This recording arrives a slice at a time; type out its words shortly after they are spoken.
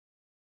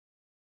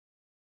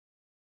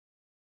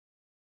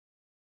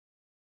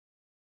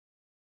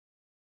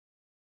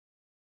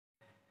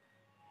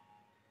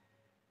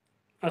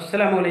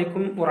അസ്സലാമു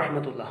അലൈക്കും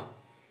വറഹ്മത്തുള്ളാഹി.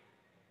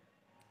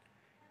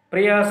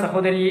 പ്രിയ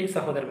സഹോദരി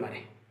സഹോദരന്മാരെ,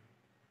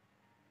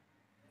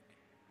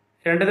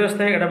 2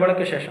 ദിവസത്തെ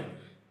ഇടവേളയ്ക്ക് ശേഷം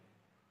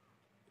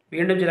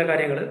വീണ്ടും ചില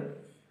കാര്യങ്ങൾ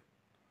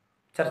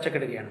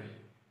ചർച്ചയ്ക്കിടുകയാണ്.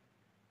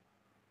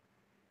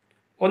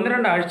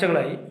 1-2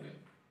 ആഴ്ചകളായി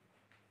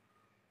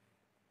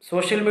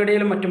സോഷ്യൽ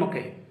മീഡിയയിലും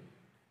മറ്റുമൊക്കെ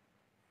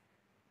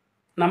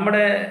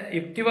നമ്മുടെ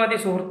യുക്തിവാദി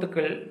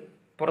സുഹൃത്തുക്കൾ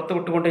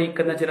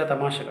പുറത്തുവിട്ടുകൊണ്ടിരിക്കുന്ന ചില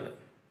തമാശകൾ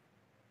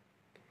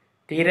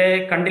തീരെ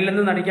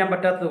കണ്ടില്ലെന്ന് നടിക്കാൻ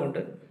പറ്റാത്തതുകൊണ്ട്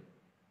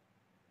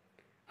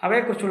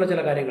അവയെക്കുറിച്ചുള്ള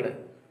ചില കാര്യങ്ങൾ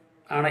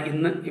ആണ്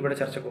ഇന്ന് ഇവിടെ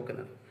ചർച്ചയ്ക്ക്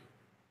വെക്കുന്നത്.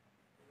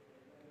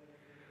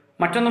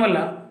 മറ്റൊന്നുമല്ല,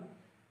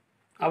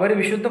 അവർ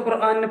വിശുദ്ധ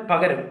ഖുർആനിന്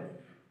പകരം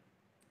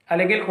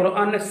അല്ലെങ്കിൽ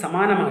ഖുർആനിന്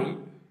സമാനമായി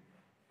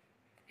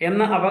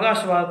എന്ന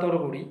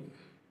അവകാശവാദത്തോടു കൂടി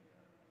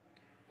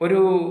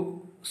ഒരു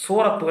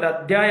സൂറത്ത്, ഒരു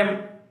അധ്യായം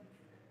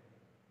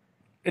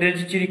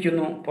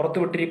രചിച്ചിരിക്കുന്നു,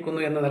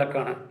 പുറത്തുവിട്ടിരിക്കുന്നു എന്ന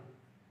നിലക്കാണ്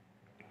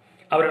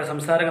അവരുടെ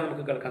സംസാരങ്ങൾ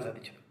നമുക്ക് കേൾക്കാൻ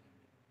സാധിച്ചത്.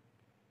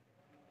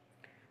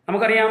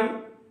 നമുക്കറിയാം,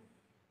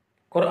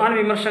 ഖുർആൻ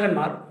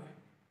വിമർശകന്മാർ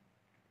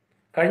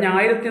കഴിഞ്ഞ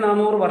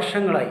 1400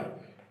 വർഷങ്ങളായി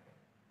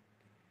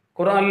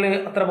ഖുർആനിൽ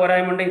അത്ര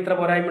പോരായ്മയുണ്ട്, ഇത്ര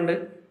പോരായ്മയുണ്ട്,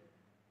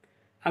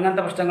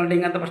 അങ്ങനത്തെ പ്രശ്നങ്ങളുണ്ട്,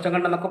 ഇങ്ങനത്തെ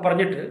പ്രശ്നങ്ങളുണ്ടെന്നൊക്കെ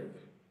പറഞ്ഞിട്ട്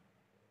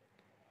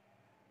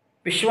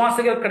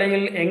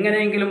വിശ്വാസികൾക്കിടയിൽ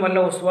എങ്ങനെയെങ്കിലും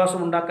വല്ല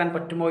വിശ്വാസം ഉണ്ടാക്കാൻ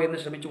പറ്റുമോ എന്ന്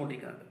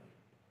ശ്രമിച്ചുകൊണ്ടിരിക്കുന്നത്.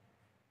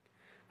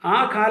 ആ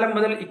കാലം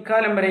മുതൽ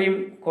ഇക്കാലം വരെയും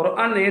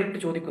ഖുർആൻ നേരിട്ട്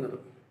ചോദിക്കുന്നത്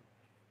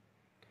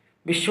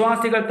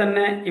വിശ്വാസികൾ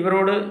തന്നെ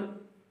ഇവരോട്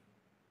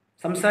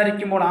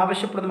സംസാരിക്കുമ്പോൾ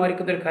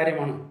ആവശ്യപ്പെടുന്നമായിരിക്കുന്ന ഒരു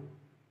കാര്യമാണ്.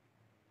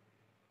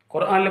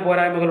 ഖുർആനിൽ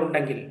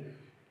പോരായ്മകളുണ്ടെങ്കിൽ,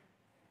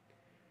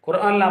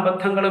 ഖുർആനിലെ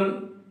അബദ്ധങ്ങളും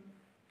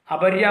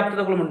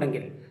അപര്യാപ്തതകളും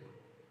ഉണ്ടെങ്കിൽ,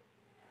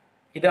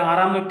 ഇത്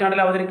 6-ാം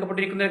നൂറ്റാണ്ടിൽ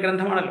അവതരിക്കപ്പെട്ടിരിക്കുന്ന ഒരു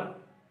ഗ്രന്ഥമാണല്ലോ.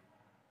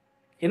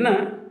 ഇന്ന്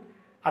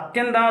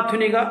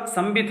അത്യന്താധുനിക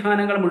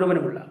സംവിധാനങ്ങൾ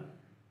മുഴുവനുമുള്ള,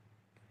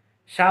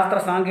 ശാസ്ത്ര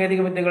സാങ്കേതിക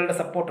വിദ്യകളുടെ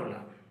സപ്പോർട്ടുള്ള,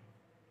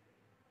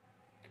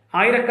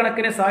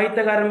 ആയിരക്കണക്കിന്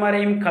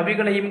സാഹിത്യകാരന്മാരെയും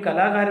കവികളെയും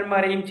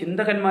കലാകാരന്മാരെയും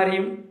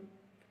ചിന്തകന്മാരെയും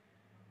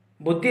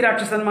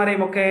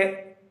ബുദ്ധിരാക്ഷസന്മാരെയും ഒക്കെ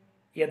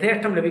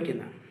യഥേഷ്ടം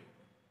ലഭിക്കുന്ന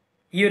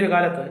ഈ ഒരു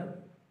കാലത്ത്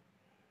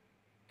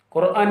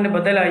ഖുർആനിന്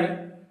ബദലായി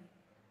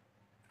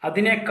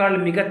അതിനേക്കാൾ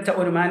മികച്ച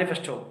ഒരു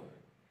മാനിഫെസ്റ്റോ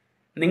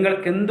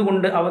നിങ്ങൾക്ക്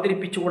എന്തുകൊണ്ട്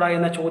അവതരിപ്പിച്ചുകൂടാ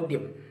എന്ന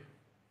ചോദ്യം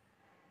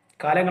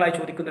കാലങ്ങളായി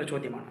ചോദിക്കുന്നൊരു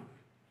ചോദ്യമാണ്.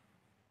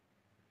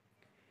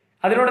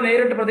 അതിനോട്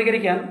നേരിട്ട്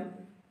പ്രതികരിക്കാൻ,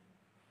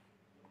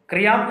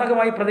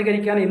 ക്രിയാത്മകമായി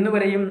പ്രതികരിക്കാൻ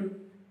ഇന്നുവരെയും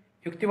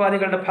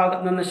യുക്തിവാദികളുടെ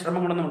ഭാഗത്ത് നിന്ന്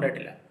ശ്രമങ്ങളൊന്നും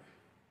ഉണ്ടായിട്ടില്ല.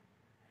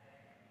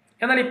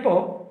 എന്നാൽ ഇപ്പോൾ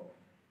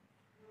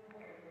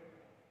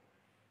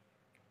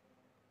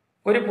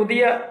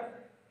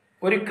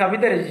ഒരു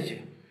കവിത രചിച്ച്,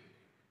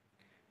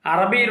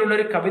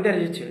 അറബിയിലുള്ളൊരു കവിത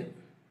രചിച്ച്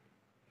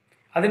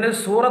അതിൻ്റെ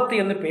സൂറത്ത്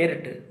എന്ന്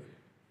പേരിട്ട്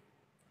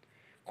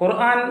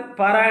ഖുർആൻ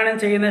പാരായണം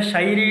ചെയ്യുന്ന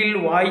ശൈലിയിൽ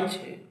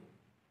വായിച്ച്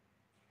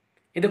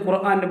ഇത്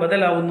ഖുർആന്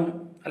ബദലാവുന്നു,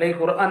 അല്ലെങ്കിൽ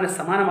ഖുർആന്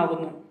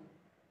സമാനമാകുന്നു,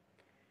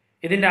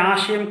 ഇതിൻ്റെ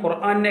ആശയം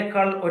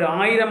ഖുർആനേക്കാൾ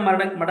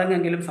 1000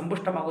 മടങ്ങെങ്കിലും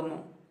സമ്പുഷ്ടമാകുന്നു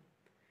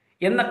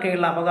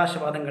എന്നൊക്കെയുള്ള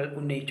അവകാശവാദങ്ങൾ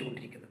ഉന്നയിച്ചു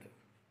കൊണ്ടിരിക്കുന്നത്.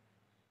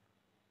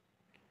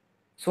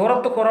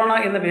 സൂറത്ത് കൊറോണ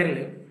എന്ന പേരിൽ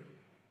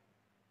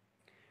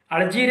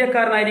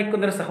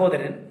അൾജീരിയക്കാരനായിരിക്കുന്നൊരു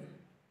സഹോദരൻ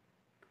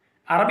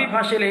അറബി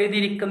ഭാഷയിൽ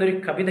എഴുതിയിരിക്കുന്നൊരു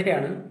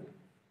കവിതയാണ്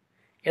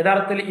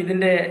യഥാർത്ഥത്തിൽ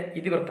ഇതിൻ്റെ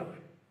ഇതിവൃത്തം.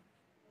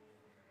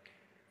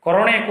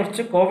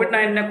 കൊറോണയെക്കുറിച്ച്,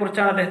 COVID-19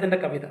 കുറിച്ചാണ് അദ്ദേഹത്തിൻ്റെ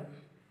കവിത.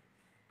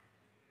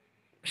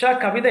 പക്ഷെ ആ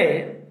കവിതയെ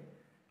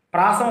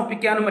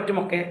പ്രാസമൊപ്പിക്കാനും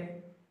മറ്റുമൊക്കെ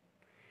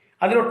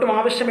അതിലൊട്ടും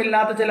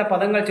ആവശ്യമില്ലാത്ത ചില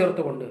പദങ്ങൾ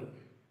ചേർത്തുകൊണ്ട്,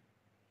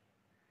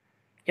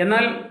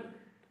 എന്നാൽ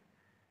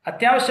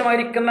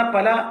അത്യാവശ്യമായിരിക്കുന്ന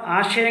പല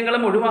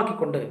ആശയങ്ങളും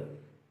ഒഴിവാക്കിക്കൊണ്ട്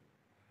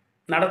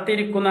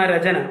നടത്തിയിരിക്കുന്ന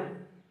രചന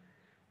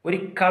ഒരു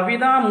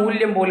കവിതാ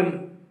മൂല്യം പോലും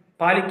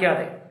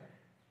പാലിക്കാതെ,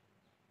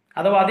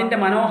 അഥവാ അതിൻ്റെ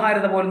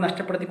മനോഹാരിത പോലും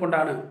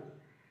നഷ്ടപ്പെടുത്തിക്കൊണ്ടാണ്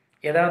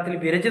യഥാർത്ഥത്തിൽ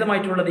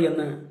വിരചിതമായിട്ടുള്ളത്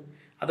എന്ന്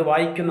അത്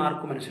വായിക്കുന്ന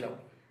ആർക്കും മനസ്സിലാവും.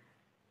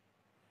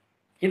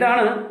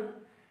 ഇതാണ്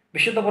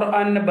വിശുദ്ധ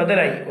ഖുർആനിന്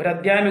ബദലായി ഒരു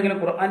അധ്യായമെങ്കിലും,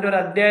 ഖുർആൻ്റെ ഒരു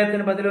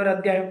അധ്യായത്തിന് ബദൽ ഒരു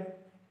അധ്യായം.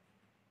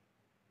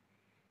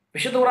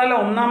 വിശുദ്ധ ഖുർആനിലെ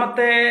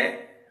 1-ാമത്തെ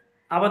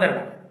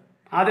അവതരണം,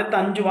 ആദ്യത്തെ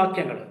 5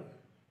 വാക്യങ്ങൾ,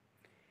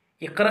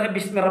 ഇഖ്റ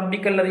ബിസ്മി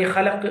റബ്ബിക്കല്ലദീ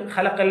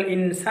ഖലഖൽ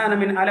ഇൻസാന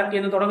മിൻ അലഖ്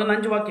എന്ന് തുടങ്ങുന്ന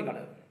 5 വാക്യങ്ങൾ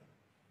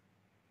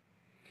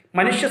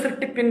മനുഷ്യ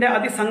സൃഷ്ടിപ്പിൻ്റെ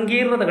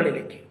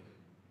അതിസങ്കീർണതകളിലേക്ക്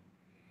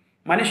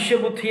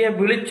മനുഷ്യബുദ്ധിയെ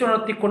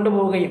വിളിച്ചുണർത്തി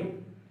കൊണ്ടുപോവുകയും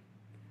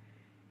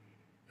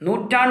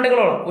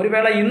നൂറ്റാണ്ടുകളോളം, ഒരു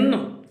വേള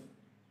ഇന്നും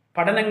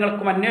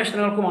പഠനങ്ങൾക്കും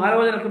അന്വേഷണങ്ങൾക്കും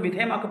ആലോചനകൾക്കും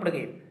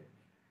വിധേയമാക്കപ്പെടുകയും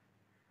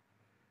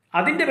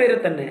അതിൻ്റെ പേരിൽ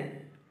തന്നെ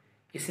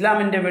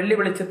ഇസ്ലാമിൻ്റെ വെള്ളി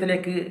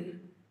വെളിച്ചത്തിലേക്ക്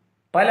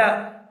പല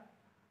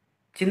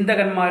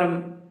ചിന്തകന്മാരും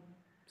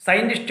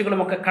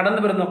സയൻറ്റിസ്റ്റുകളുമൊക്കെ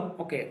കടന്നു വരുന്ന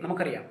ഒക്കെ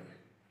നമുക്കറിയാം.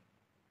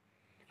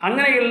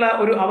 അങ്ങനെയുള്ള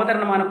ഒരു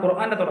അവതരണമാണ്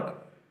ഖുർആൻ്റെ തുടക്കം.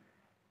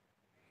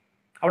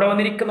 അവിടെ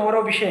വന്നിരിക്കുന്ന ഓരോ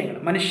വിഷയങ്ങൾ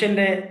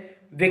മനുഷ്യൻ്റെ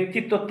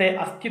വ്യക്തിത്വത്തെ,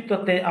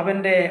 അസ്തിത്വത്തെ,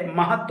 അവൻ്റെ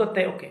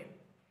മഹത്വത്തെ ഒക്കെ,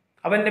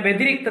 അവൻ്റെ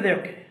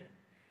വ്യതിരിക്തതയൊക്കെ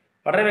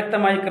വളരെ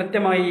വ്യക്തമായി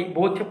കൃത്യമായി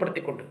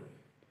ബോധ്യപ്പെടുത്തിക്കൊണ്ട്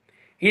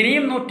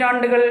ഇനിയും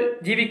നൂറ്റാണ്ടുകൾ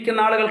ജീവിക്കുന്ന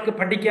ആളുകൾക്ക്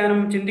പഠിക്കാനും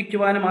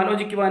ചിന്തിക്കുവാനും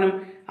ആലോചിക്കുവാനും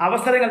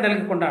അവസരങ്ങൾ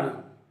നൽകിക്കൊണ്ടാണ്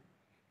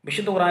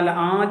വിശുദ്ധ ഖുർആനിലെ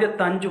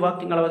ആദ്യത്തെ 5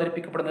 വാക്യങ്ങൾ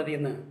അവതരിപ്പിക്കപ്പെടുന്നത്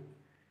എന്ന്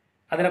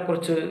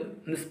അതിനെക്കുറിച്ച്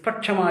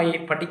നിഷ്പക്ഷമായി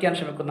പഠിക്കാൻ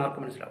ശ്രമിക്കുന്ന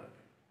ആർക്ക് മനസ്സിലാവും.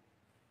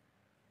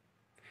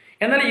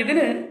 എന്നാൽ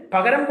ഇതിന്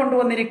പകരം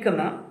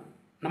കൊണ്ടുവന്നിരിക്കുന്ന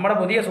നമ്മുടെ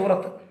പുതിയ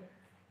സൂറത്ത്,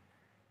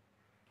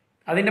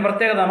 അതിൻ്റെ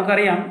പ്രത്യേകത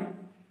നമുക്കറിയാം.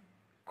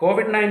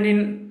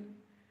 COVID-19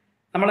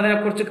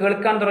 നമ്മളതിനെക്കുറിച്ച്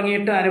കേൾക്കാൻ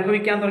തുടങ്ങിയിട്ട്,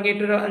 അനുഭവിക്കാൻ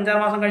തുടങ്ങിയിട്ട് ഒരു 5-6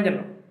 മാസം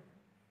കഴിഞ്ഞല്ലോ.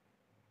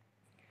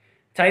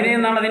 ചൈനയിൽ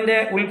നിന്നാണ് അതിൻ്റെ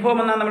ഉത്ഭവം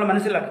എന്നാണ് നമ്മൾ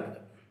മനസ്സിലാക്കുന്നത്.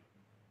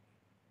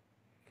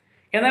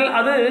 എന്നാൽ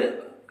അത്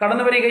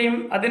കടന്നു വരികയും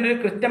അതിനൊരു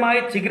കൃത്യമായ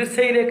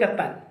ചികിത്സയിലേക്ക്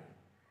എത്താൻ,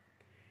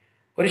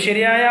 ഒരു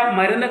ശരിയായ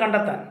മരുന്ന്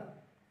കണ്ടെത്താൻ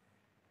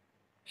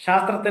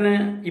ശാസ്ത്രത്തിന്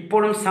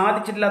ഇപ്പോഴും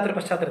സാധിച്ചിട്ടില്ലാത്തൊരു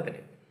പശ്ചാത്തലത്തിൽ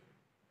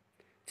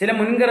ചില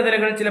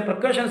മുൻകരുതലുകൾ, ചില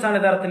പ്രിക്കോഷൻസാണ്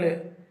യഥാർത്ഥത്തിൽ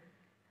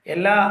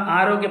എല്ലാ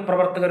ആരോഗ്യ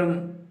പ്രവർത്തകരും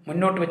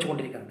മുന്നോട്ട്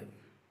വെച്ചുകൊണ്ടിരിക്കുന്നത്.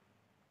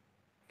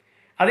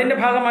 അതിൻ്റെ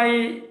ഭാഗമായി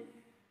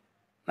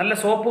നല്ല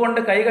സോപ്പ് കൊണ്ട്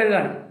കൈ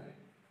കഴുകാനും,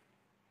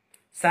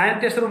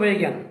 സാനിറ്റൈസർ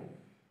ഉപയോഗിക്കാനും,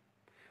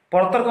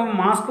 പുറത്തിറങ്ങുമ്പോൾ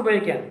മാസ്ക്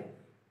ഉപയോഗിക്കാനും,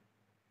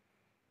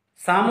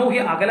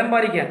 സാമൂഹ്യ അകലം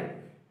പാലിക്കാൻ,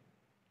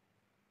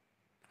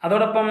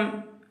 അതോടൊപ്പം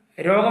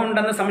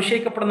രോഗമുണ്ടെന്ന്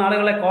സംശയിക്കപ്പെടുന്ന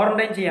ആളുകളെ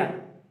ക്വാറന്റൈൻ ചെയ്യാൻ,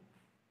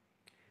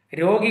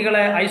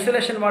 രോഗികളെ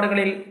ഐസൊലേഷൻ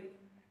വാർഡുകളിൽ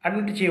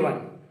അഡ്മിറ്റ് ചെയ്യുവാൻ,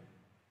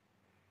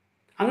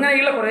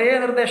 അങ്ങനെയുള്ള കുറേ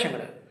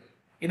നിർദ്ദേശങ്ങൾ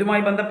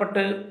ഇതുമായി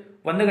ബന്ധപ്പെട്ട്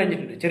വന്നു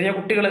കഴിഞ്ഞിട്ടുണ്ട്. ചെറിയ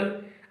കുട്ടികൾ,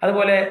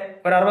 അതുപോലെ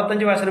ഒരു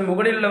 65 വയസ്സിന്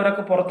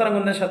മുകളിലുള്ളവരൊക്കെ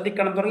പുറത്തിറങ്ങുന്നത്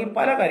ശ്രദ്ധിക്കണം തുടങ്ങി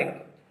പല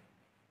കാര്യങ്ങളും.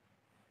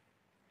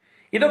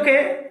 ഇതൊക്കെ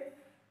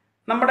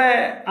നമ്മുടെ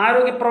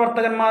ആരോഗ്യ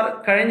പ്രവർത്തകന്മാർ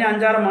കഴിഞ്ഞ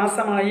 5-6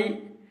 മാസമായി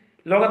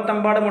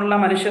ലോകത്തെമ്പാടുമുള്ള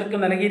മനുഷ്യർക്ക്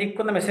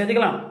നൽകിയിരിക്കുന്ന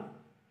മെസ്സേജുകളാണ്.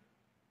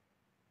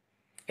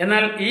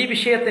 എന്നാൽ ഈ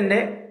വിഷയത്തിൻ്റെ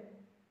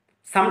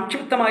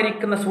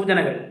സംക്ഷിപ്തമായിരിക്കുന്ന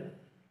സൂചനകൾ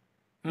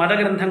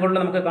മതഗ്രന്ഥങ്ങളിൽ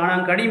നമുക്ക് കാണാൻ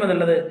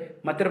കഴിയുമെന്നുള്ളത്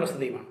മറ്റൊരു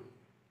വസ്തുതയുമാണ്.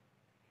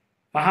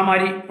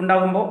 മഹാമാരി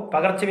ഉണ്ടാകുമ്പോൾ,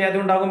 പകർച്ചവ്യാധി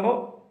ഉണ്ടാകുമ്പോൾ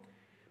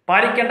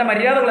പാലിക്കേണ്ട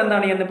മര്യാദകൾ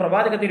എന്താണ് എന്ന്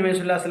പ്രവാചക തിരുമേനി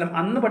സ്വല്ലല്ലാഹു അലൈഹി വസല്ലം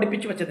അന്ന്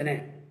പഠിപ്പിച്ചു വെച്ചതിനെ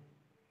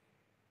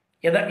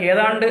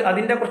ഏതാണ്ട്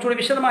അതിൻ്റെ കുറച്ചുകൂടി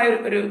വിശദമായ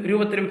ഒരു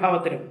രൂപത്തിലും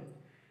ഭാവത്തിലും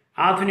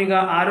ആധുനിക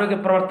ആരോഗ്യ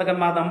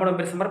പ്രവർത്തകന്മാർ നമ്മുടെ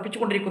മുമ്പിൽ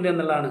സമർപ്പിച്ചുകൊണ്ടിരിക്കുന്നു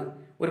എന്നുള്ളതാണ്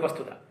ഒരു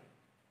വസ്തുത.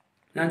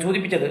 ഞാൻ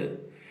ചോദിപ്പിച്ചത്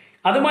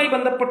അതുമായി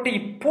ബന്ധപ്പെട്ട്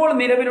ഇപ്പോൾ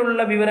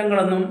നിലവിലുള്ള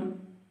വിവരങ്ങളൊന്നും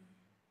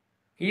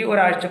ഈ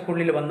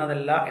ഒരാഴ്ചക്കുള്ളിൽ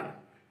വന്നതല്ല എന്ന്.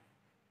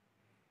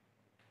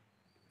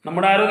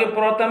 നമ്മുടെ ആരോഗ്യ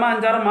പ്രവർത്തകന്മാർ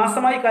 5-6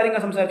 മാസമായി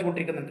കാര്യങ്ങൾ സംസാരിച്ചു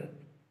കൊണ്ടിരിക്കുന്നുണ്ട്.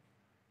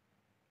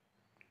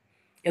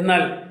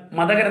 എന്നാൽ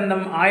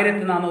മതഗ്രന്ഥം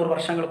 1400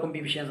 വർഷങ്ങൾക്ക് മുമ്പ്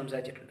ഈ വിഷയം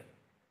സംസാരിച്ചിട്ടുണ്ട്.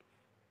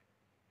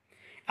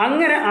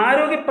 അങ്ങനെ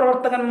ആരോഗ്യ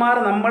പ്രവർത്തകന്മാർ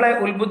നമ്മളെ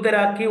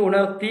ഉത്ബുദ്ധരാക്കി,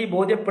 ഉണർത്തി,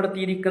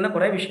 ബോധ്യപ്പെടുത്തിയിരിക്കുന്ന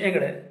കുറേ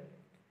വിഷയങ്ങൾ,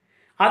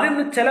 അതിൽ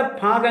നിന്ന് ചില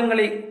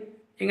ഭാഗങ്ങളിൽ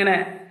ഇങ്ങനെ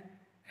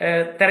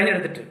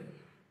തിരഞ്ഞെടുത്തിട്ട്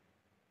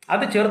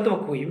അത് ചേർത്ത്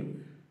വെക്കുകയും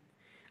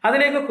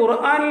അതിലേക്ക്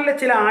ഖുർആനിലെ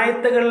ചില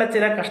ആയത്തുകളിലെ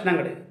ചില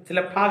കഷ്ണങ്ങൾ, ചില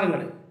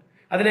ഭാഗങ്ങൾ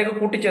അതിലേക്ക്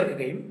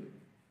കൂട്ടിച്ചേർക്കുകയും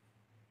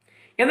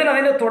എന്നാൽ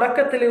അതിൻ്റെ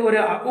തുടക്കത്തിൽ ഒരു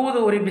അഊദ്,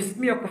 ഒരു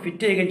ബിസ്മിയൊക്കെ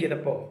ഫിറ്റ് ചെയ്യുകയും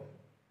ചെയ്തപ്പോൾ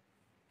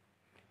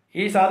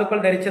ഈ സാധുക്കൾ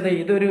ധരിച്ചത്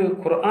ഇതൊരു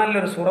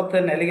ഖുർആനിലൊരു സൂറത്ത്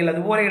തന്നെ, അല്ലെങ്കിൽ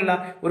അതുപോലെയുള്ള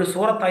ഒരു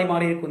സൂറത്തായി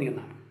മാറിയിരിക്കുന്നു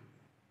എന്നാണ്.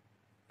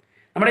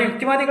 നമ്മുടെ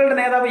യുക്തിവാദികളുടെ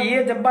നേതാവ്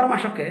ജബ്ബാർ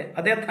മാഷൊക്കെ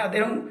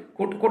അദ്ദേഹം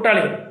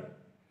കൂട്ടാളികൾ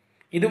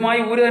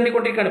ഇതുമായി ഊര്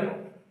തണ്ടിക്കൊണ്ടിരിക്കുകയാണ്. ഇപ്പോൾ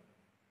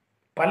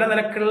പല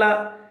നിലക്കുള്ള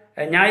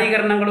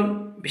ന്യായീകരണങ്ങളും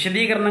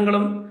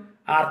വിശദീകരണങ്ങളും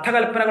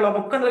അർത്ഥകൽപ്പനകളും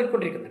ഒക്കെ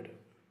നൽകിക്കൊണ്ടിരിക്കുന്നുണ്ട്.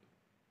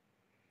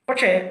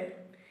 പക്ഷേ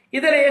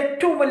ഇതിലെ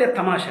ഏറ്റവും വലിയ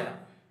തമാശ,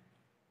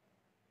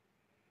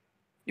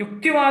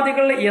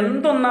 യുക്തിവാദികൾ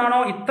എന്തൊന്നാണോ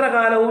ഇത്ര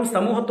കാലവും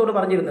സമൂഹത്തോട്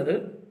പറഞ്ഞിരുന്നത്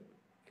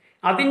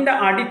അതിൻ്റെ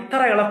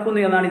അടിത്തറ ഇളക്കുന്നു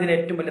എന്നാണ് ഇതിലെ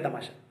ഏറ്റവും വലിയ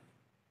തമാശ.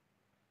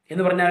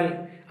 എന്ന് പറഞ്ഞാൽ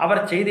അവർ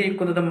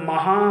ചെയ്തിരിക്കുന്നത്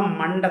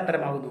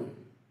മഹാമണ്ടത്തരമാകുന്നു.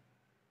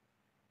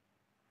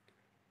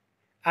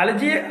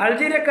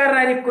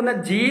 അൾജീരിയക്കാരനായിരിക്കുന്ന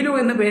ജീലു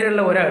എന്ന്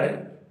പേരുള്ള ഒരാൾ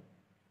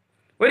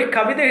ഒരു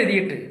കവിത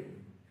എഴുതിയിട്ട്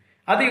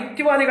അത്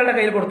യുക്തിവാദികളുടെ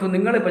കയ്യിൽ കൊടുത്തു,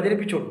 നിങ്ങൾ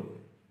പ്രചരിപ്പിച്ചോളൂ,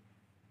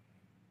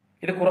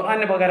 ഇത്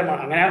ഖുർആനിന്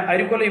പകരമാണ്. അങ്ങനെ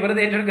ആയിരിക്കുമല്ലോ ഇവർ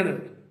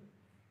ഏറ്റെടുക്കുന്നത്.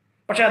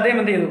 പക്ഷെ അദ്ദേഹം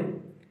എന്ത് ചെയ്തു?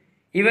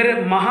 ഇവർ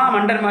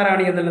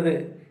മഹാമണ്ടന്മാരാണ് എന്നുള്ളത്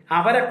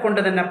അവരെ കൊണ്ട്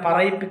തന്നെ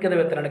പറയിപ്പിക്കുന്ന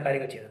വിധത്തിലാണ്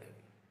കാര്യങ്ങൾ ചെയ്തത്.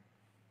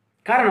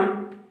 കാരണം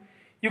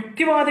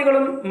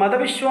യുക്തിവാദികളും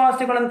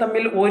മതവിശ്വാസികളും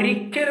തമ്മിൽ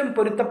ഒരിക്കലും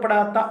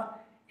പൊരുത്തപ്പെടാത്ത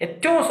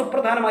ഏറ്റവും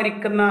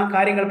സുപ്രധാനമായിരിക്കുന്ന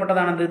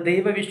കാര്യങ്ങൾപ്പെട്ടതാണത്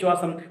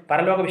ദൈവവിശ്വാസം,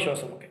 പരലോക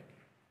വിശ്വാസമൊക്കെ.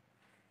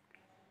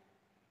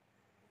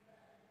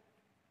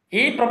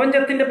 ഈ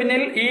പ്രപഞ്ചത്തിൻ്റെ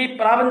പിന്നിൽ, ഈ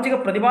പ്രാപഞ്ചിക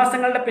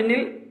പ്രതിഭാസങ്ങളുടെ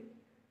പിന്നിൽ,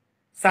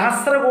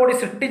 സഹസ്രകോടി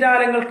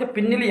സൃഷ്ടിജാലങ്ങൾക്ക്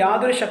പിന്നിൽ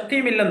യാതൊരു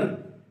ശക്തിയുമില്ലെന്നും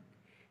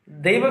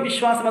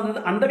ദൈവവിശ്വാസം അത്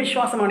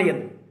അന്ധവിശ്വാസമാണ്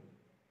എന്നും,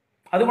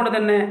 അതുകൊണ്ട്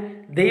തന്നെ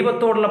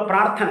ദൈവത്തോടുള്ള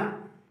പ്രാർത്ഥന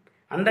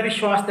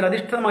അന്ധവിശ്വാസത്തിൽ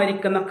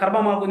അധിഷ്ഠിതമായിരിക്കുന്ന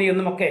കർമ്മമാകുന്നു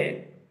എന്നുമൊക്കെ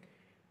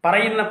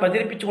പറയുന്ന,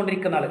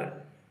 പ്രചരിപ്പിച്ചുകൊണ്ടിരിക്കുന്ന ആളുകൾ.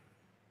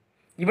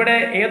 ഇവിടെ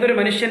ഏതൊരു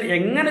മനുഷ്യൻ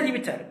എങ്ങനെ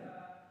ജീവിച്ചാലും,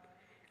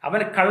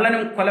 അവൻ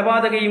കള്ളനും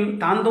കൊലപാതകയും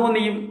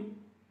താന്തോന്നിയും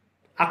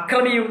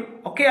അക്രമിയും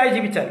ഒക്കെയായി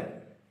ജീവിച്ചാലും,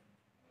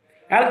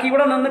 അയാൾക്ക്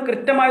ഇവിടെ നിന്ന്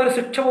കൃത്യമായൊരു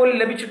ശിക്ഷ പോലും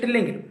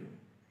ലഭിച്ചിട്ടില്ലെങ്കിൽ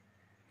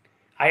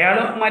അയാൾ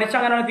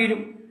മരിച്ചങ്ങനെ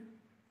തീരും.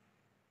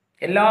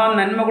 എല്ലാ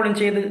നന്മകളും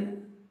ചെയ്ത്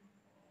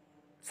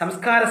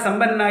സംസ്കാര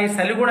സമ്പന്നനായി,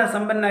 സൽഗുണ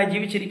സമ്പന്നനായി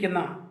ജീവിച്ചിരിക്കുന്ന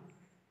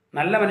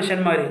നല്ല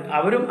മനുഷ്യന്മാർ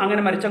അവരും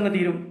അങ്ങനെ മരിച്ചങ്ങ്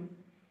തീരും.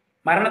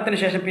 മരണത്തിന്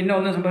ശേഷം പിന്നെ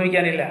ഒന്നും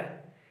സംഭവിക്കാനില്ല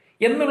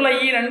എന്നുള്ള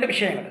ഈ രണ്ട്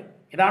വിഷയങ്ങൾ,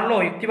 ഇതാണല്ലോ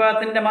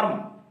യുക്തിവാദത്തിൻ്റെ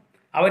മർമ്മം.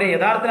 അവർ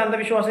യഥാർത്ഥ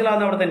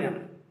അന്ധവിശ്വാസികളാകുന്ന അവിടെ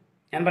തന്നെയാണ്.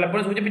 ഞാൻ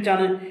പലപ്പോഴും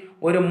സൂചിപ്പിച്ചാണ്,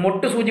 ഒരു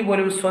മൊട്ടുസൂചി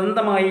പോലും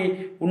സ്വന്തമായി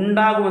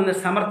ഉണ്ടാകുമെന്ന്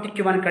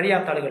സമർത്ഥിക്കുവാൻ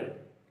കഴിയാത്ത ആളുകൾ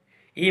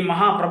ഈ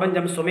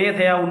മഹാപ്രപഞ്ചം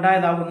സ്വമേധയാ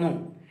ഉണ്ടായതാകുന്നു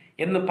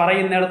എന്ന്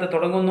പറയുന്നിടത്ത്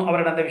തുടങ്ങുന്നു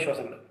അവരുടെ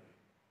അന്ധവിശ്വാസങ്ങൾ.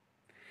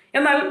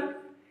 എന്നാൽ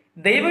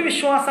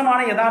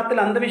ദൈവവിശ്വാസമാണ് യഥാർത്ഥത്തിൽ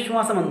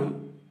അന്ധവിശ്വാസമെന്നും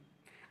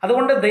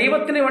അതുകൊണ്ട്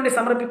ദൈവത്തിന് വേണ്ടി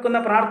സമർപ്പിക്കുന്ന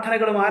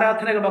പ്രാർത്ഥനകളും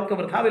ആരാധനകളും ഒക്കെ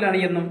വൃഥാവിലാണ്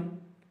എന്നും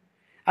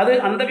അത്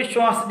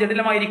അന്ധവിശ്വാസ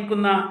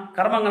ജടിലമായിരിക്കുന്ന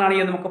കർമ്മങ്ങളാണ്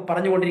എന്നും ഒക്കെ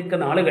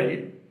പറഞ്ഞുകൊണ്ടിരിക്കുന്ന ആളുകൾ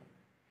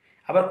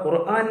അവർ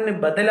ഖുർആനിന്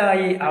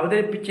ബദലായി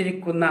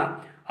അവതരിപ്പിച്ചിരിക്കുന്ന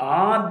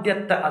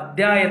ആദ്യത്തെ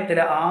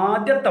അധ്യായത്തിലെ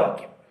ആദ്യത്തെ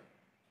വാക്യം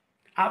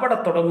അവിടെ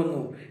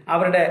തുടങ്ങുന്നു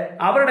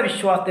അവരുടെ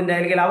വിശ്വാസത്തിൻ്റെ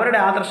അല്ലെങ്കിൽ അവരുടെ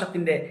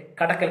ആദർശത്തിൻ്റെ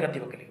കടക്കൽ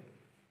കത്തിവെക്കൽ.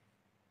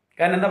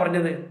 കാരണം എന്താ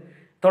പറഞ്ഞത്?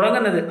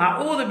 തുടങ്ങുന്നത്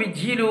അഊദു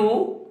ബിജിലു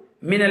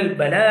മിനൽ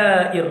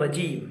ബലാഇർ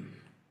റജീം,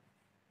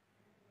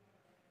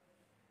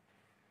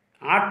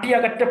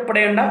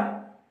 ആട്ടിയകറ്റപ്പെടേണ്ട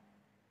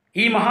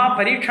ഈ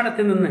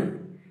മഹാപരീക്ഷണത്തിൽ നിന്ന്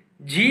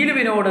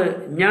ജീലുവിനോട്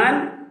ഞാൻ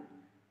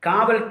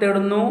കാവൽ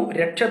തേടുന്നു,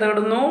 രക്ഷ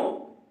തേടുന്നു,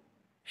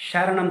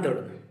 ശരണം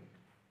തേടുന്നു.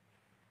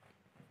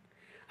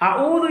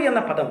 അഊദ് എന്ന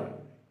പദം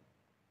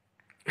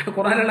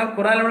ഖുർആനിൽ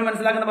നമ്മൾ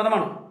മനസ്സിലാക്കുന്ന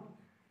പദമാണ്.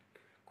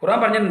 ഖുർആൻ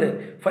പറഞ്ഞിട്ടുണ്ട്,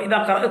 ഫഇദാ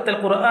ഖറഅത്തൽ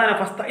ഖുർആന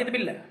ഫസ്തഇദ്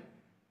ബില്ലാഹ്.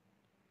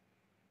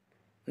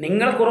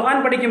 നിങ്ങൾ ഖുർആൻ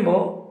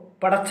പഠിക്കുമ്പോൾ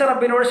പടച്ച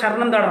റബ്ബിനോട്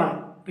ശരണം തേടണം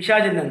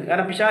പിശാചിൽ നിന്ന്.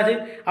 കാരണം പിശാച്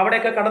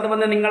അവിടെയൊക്കെ കടന്നു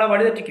വന്ന് നിങ്ങളെ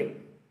വഴിതെറ്റിക്കും.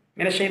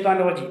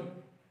 മിനശ്ശൈത്വാനിർ റജീം.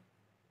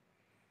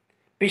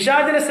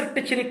 പിശാചിനെ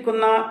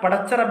സൃഷ്ടിച്ചിരിക്കുന്ന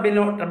പടച്ച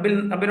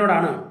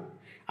റബ്ബിനോടാണ്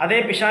അതേ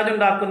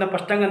പിശാചുണ്ടാക്കുന്ന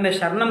പ്രശ്നങ്ങളെ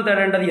ശരണം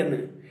തേടേണ്ടത് എന്ന്,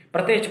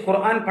 പ്രത്യേകിച്ച്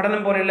ഖുർആൻ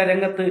പഠനം പോലെയുള്ള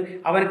രംഗത്ത്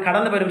അവൻ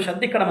കടന്നു വരും,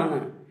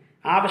 ശ്രദ്ധിക്കണമെന്ന്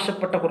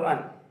ആവശ്യപ്പെട്ട ഖുർആൻ.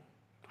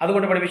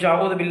 അതുകൊണ്ട് പഠിപ്പിച്ചു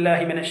അഊദു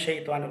ബില്ലാഹി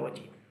മിനശ്ശൈത്വാനിർ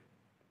റജീം.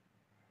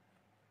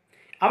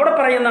 അവിടെ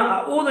പറയുന്ന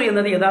അഊദു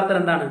എന്നത് യഥാർത്ഥത്തിൽ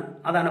എന്താണ്?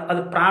 അത്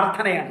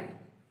പ്രാർത്ഥനയാണ്,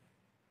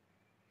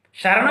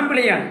 ശരണം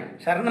വിളിയാണ്,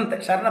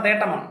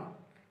 ശരണതേട്ടമാണ്,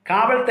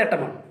 കാവൽ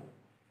തേട്ടമാണ്.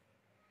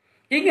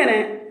 ഇങ്ങനെ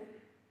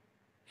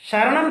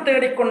ശരണം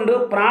തേടിക്കൊണ്ട്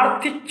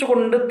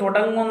പ്രാർത്ഥിച്ചുകൊണ്ട്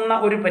തുടങ്ങുന്ന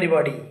ഒരു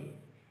പരിപാടി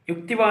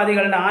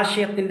യുക്തിവാദികളുടെ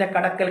ആശയത്തിൻ്റെ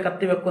കടക്കൽ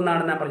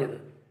കത്തിവെക്കുന്നതാണെന്ന് ഞാൻ പറഞ്ഞത്.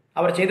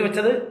 അവർ ചെയ്തു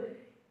വെച്ചത്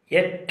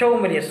ഏറ്റവും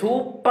വലിയ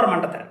സൂപ്പർ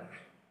മണ്ടത്തരം.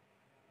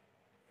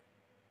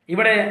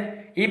 ഇവിടെ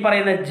ഈ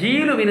പറയുന്ന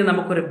ജീലുവിന്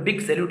നമുക്കൊരു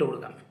ബിഗ് സല്യൂട്ട്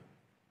കൊടുക്കാം.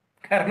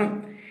 കാരണം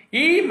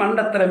ഈ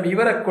മണ്ടത്തരം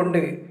ഇവരെ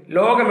കൊണ്ട്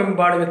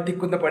ലോകമെമ്പാടും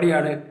എത്തിക്കുന്ന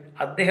പണിയാണ്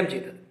അദ്ദേഹം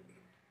ചെയ്തത്.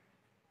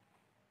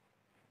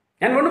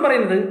 ഞാൻ വീണ്ടും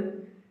പറയുന്നത്,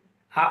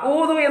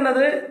 അഊദു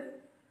എന്നത്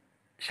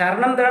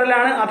ശരണം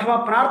തേടലാണ് അഥവാ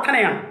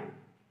പ്രാർത്ഥനയാണ്.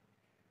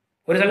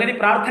 ഒരു സംഗതി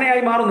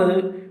പ്രാർത്ഥനയായി മാറുന്നത്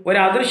ഒരു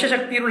അദൃശ്യ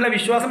ശക്തിയിലുള്ള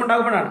വിശ്വാസം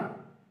ഉണ്ടാകുമ്പോഴാണ്,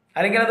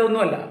 അല്ലെങ്കിൽ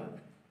അതൊന്നുമല്ല.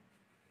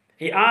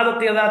 ഈ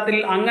ആദത്ത് യഥാർത്ഥത്തിൽ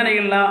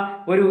അങ്ങനെയുള്ള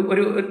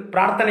ഒരു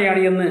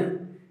പ്രാർത്ഥനയാണ് എന്ന്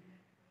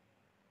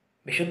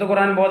വിശുദ്ധ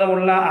ഖുർആൻ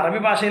ബോധമുള്ള, അറബി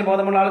ഭാഷയിൽ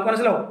ബോധമുള്ള ആൾക്ക്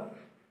മനസ്സിലാവും.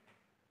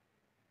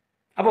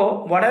 അപ്പോൾ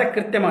വളരെ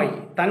കൃത്യമായി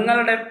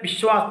തങ്ങളുടെ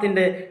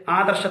വിശ്വാസത്തിൻ്റെ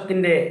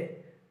ആദർശത്തിൻ്റെ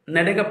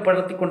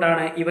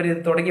നെടുകപ്പെടുത്തിക്കൊണ്ടാണ് ഇവർ ഇത്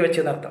തുടങ്ങി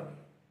വെച്ചെന്നർത്ഥം.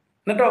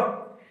 എന്നിട്ടോ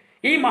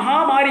ഈ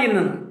മഹാമാരിയിൽ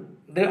നിന്ന്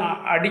ഇത്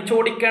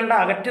അടിച്ചോടിക്കേണ്ട,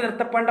 അകറ്റി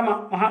നിർത്തപ്പെടേണ്ട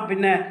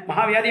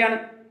മഹാവ്യാധിയാണ്,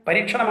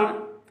 പരീക്ഷണമാണ്.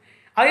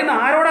 അതിൽ നിന്ന്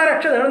ആരോടാ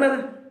രക്ഷ തേടുന്നത്?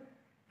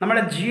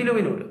 നമ്മുടെ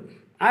ജീലുവിനോട്.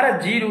 ആരാ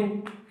ജീലു?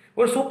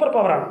 ഒരു സൂപ്പർ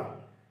പവറാണ്.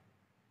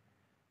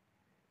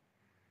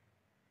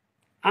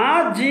 ആ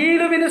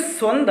ജീലുവിന്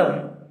സ്വന്തം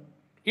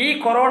ഈ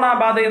കൊറോണ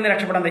ബാധയിൽ നിന്ന്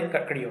രക്ഷപ്പെടാൻ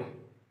കഴിയുമോ?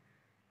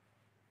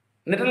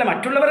 എന്നിട്ടല്ലേ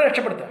മറ്റുള്ളവരെ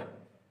രക്ഷപ്പെടുത്തുക.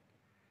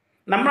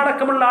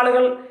 നമ്മളടക്കമുള്ള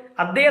ആളുകൾ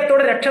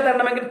അദ്ദേഹത്തോട് രക്ഷ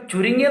തരണമെങ്കിൽ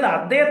ചുരുങ്ങിയത്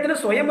അദ്ദേഹത്തിന്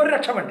സ്വയം ഒരു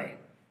രക്ഷ വേണ്ടേ?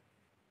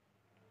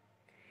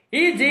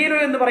 ഈ ജീലു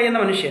എന്ന് പറയുന്ന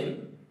മനുഷ്യൻ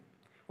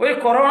ഒരു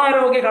കൊറോണ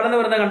രോഗി കടന്നു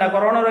വരുന്നത് കണ്ട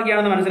കൊറോണ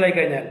രോഗിയാണെന്ന് മനസ്സിലാക്കി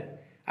കഴിഞ്ഞാൽ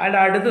അയാളുടെ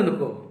അടുത്ത്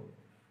നിൽക്കുമോ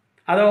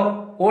അതോ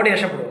ഓടി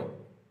രക്ഷപ്പെടുമോ?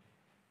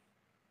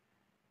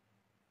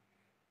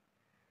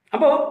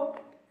 അപ്പോൾ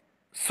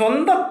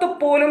സ്വന്തത്തെ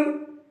പോലും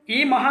ഈ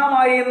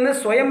മഹാമാരിയിൽ നിന്ന്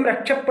സ്വയം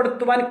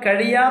രക്ഷപ്പെടുത്തുവാൻ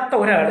കഴിയാത്ത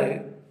ഒരാൾ,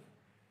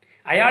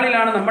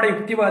 അയാളിലാണ് നമ്മുടെ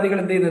യുക്തിവാദികൾ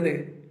എന്ത് ചെയ്യുന്നത്?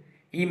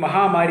 ഈ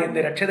മഹാമാരിയിൽ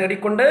നിന്ന് രക്ഷ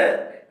തേടിക്കൊണ്ട്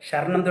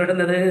ശരണം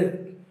തേടുന്നത്.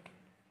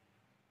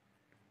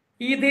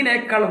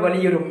 ഇതിനേക്കാൾ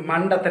വലിയൊരു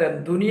മണ്ടത്തരം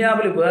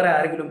ദുനിയാവിൽ വേറെ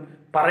ആരെങ്കിലും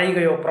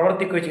പറയുകയോ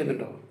പ്രവർത്തിക്കുകയോ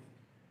ചെയ്യുന്നുണ്ടോ?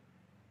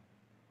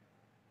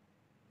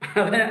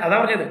 അതാ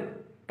പറഞ്ഞത്.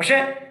 പക്ഷേ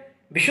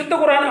വിശുദ്ധ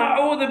ഖുർആൻ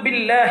അഊദു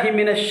ബില്ലാഹി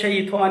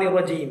മിനശ്ശൈത്വാനിർ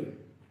റജീം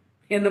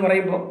എന്ന്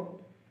പറയുമ്പോൾ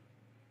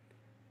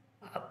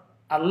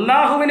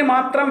അള്ളാഹുവിന്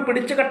മാത്രം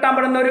പിടിച്ചു കെട്ടാൻ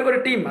പെടുന്ന ഒരു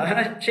ടീം,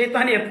 അതാണ്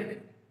ശൈത്താനിയത്ത്.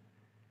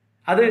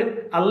 അത്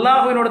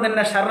അള്ളാഹുവിനോട്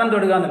തന്നെ ശരണം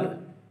തൊടുക എന്നുള്ളത്,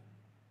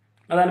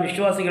 അതാണ്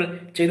വിശ്വാസികൾ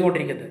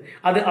ചെയ്തുകൊണ്ടിരിക്കുന്നത്.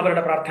 അത്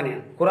അവരുടെ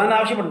പ്രാർത്ഥനയാണ്. ഖുർആൻ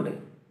ആവശ്യപ്പെടുന്നുണ്ട്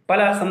പല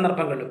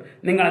സന്ദർഭങ്ങളിലും,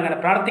 നിങ്ങൾ അങ്ങനെ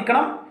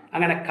പ്രാർത്ഥിക്കണം,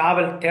 അങ്ങനെ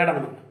കാവൽ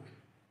തേടണമെന്ന്.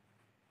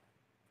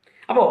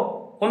 അപ്പോൾ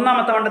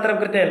ഒന്നാമത്തെ മണ്ടത്തരം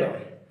കൃത്യമല്ലോ.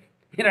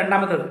 ഇനി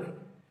രണ്ടാമത്തത്,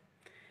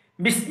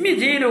 ബിസ്മി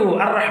ജീലു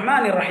അർ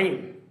റഹ്മാൻ റഹീം.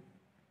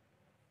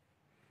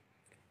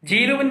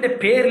 ജീലുവിൻ്റെ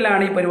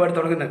പേരിലാണ് ഈ പരിപാടി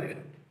തുടങ്ങുന്നത്.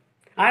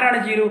 ആരാണ്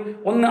ജീലു?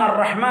 ഒന്ന് അർ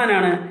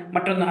റഹ്മാനാണ്,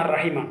 മറ്റൊന്ന് അർ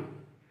റഹീമാണ്.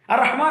 അർ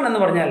റഹ്മാൻ എന്ന്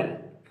പറഞ്ഞാൽ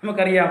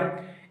നമുക്കറിയാം,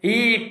 ഈ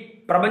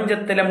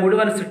പ്രപഞ്ചത്തിലെ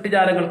മുഴുവൻ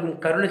സൃഷ്ടിജാലങ്ങൾക്കും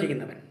കരുണ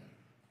ചെയ്യുന്നവൻ.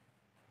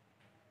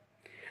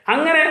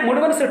 അങ്ങനെ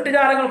മുഴുവൻ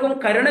സൃഷ്ടിജാലങ്ങൾക്കും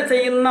കരുണ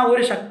ചെയ്യുന്ന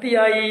ഒരു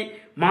ശക്തിയായി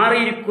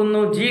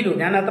മാറിയിരിക്കുന്നു ജീലു.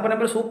 ഞാൻ നേരത്തെ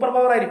പറഞ്ഞപ്പോൾ സൂപ്പർ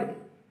പവർ ആയിരിക്കുന്നു.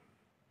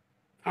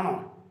 ആണോ?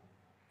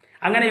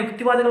 അങ്ങനെ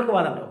യുക്തിവാദികൾക്ക്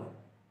വാദമുണ്ടോ?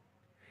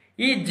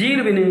 ഈ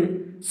ജീലുവിന്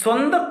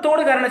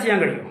സ്വന്തത്തോട് കരുണ ചെയ്യാൻ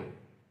കഴിയുമോ?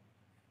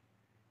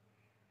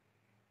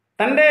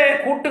 തൻ്റെ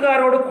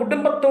കൂട്ടുകാരോട്,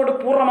 കുടുംബത്തോട്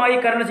പൂർണ്ണമായി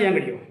കരുണ ചെയ്യാൻ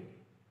കഴിയുമോ?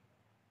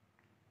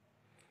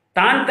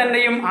 താൻ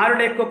തന്നെയും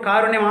ആരുടെയൊക്കെ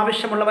കാരുണ്യം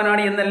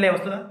ആവശ്യമുള്ളവനാണ് എന്നല്ലേ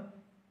വസ്തുത?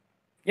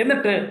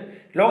 എന്നിട്ട്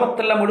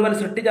ലോകത്തുള്ള മുഴുവൻ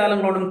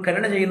സൃഷ്ടിജാലങ്ങളോടും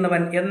കരുണ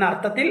ചെയ്യുന്നവൻ എന്ന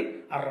അർത്ഥത്തിൽ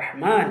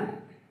അർ-റഹ്മാൻ.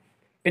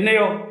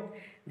 പിന്നെയോ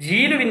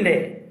ജീലുവിൻ്റെ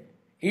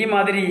ഈ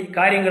മാതിരി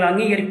കാര്യങ്ങൾ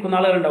അംഗീകരിക്കുന്ന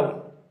ആളുകളുണ്ടാവും,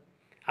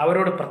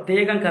 അവരോട്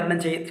പ്രത്യേകം കരുണ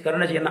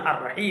ചെയ്യുന്ന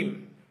അർ-റഹീം.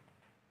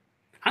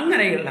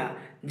 അങ്ങനെയുള്ള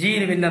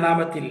ജീലുവിൻ്റെ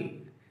നാമത്തിൽ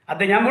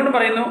ഞാൻ വീണ്ടും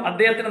പറയുന്നു,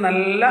 അദ്ദേഹത്തിന്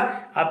നല്ല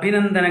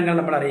അഭിനന്ദനങ്ങൾ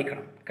നമ്മൾ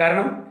അറിയിക്കണം.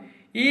 കാരണം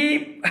ഈ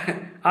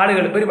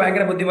ആളുകൾ ഇവർ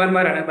ഭയങ്കര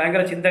ബുദ്ധിമാന്മാരാണ്,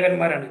 ഭയങ്കര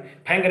ചിന്തകന്മാരാണ്,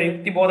 ഭയങ്കര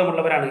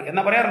യുക്തിബോധമുള്ളവരാണ്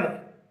എന്നാ പറയാറുള്ളത്.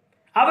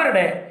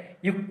 അവരുടെ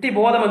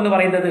യുക്തിബോധം എന്ന്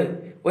പറയുന്നത്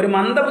ഒരു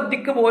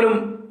മന്ദബുദ്ധിക്ക് പോലും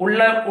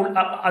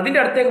അതിൻ്റെ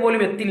അടുത്തേക്ക്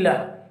പോലും എത്തില്ല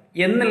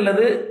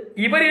എന്നുള്ളത്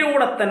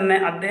ഇവരിലൂടെ തന്നെ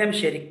അദ്ദേഹം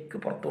ശരിക്ക്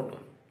പുറത്തു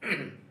കൊണ്ടുവന്നു.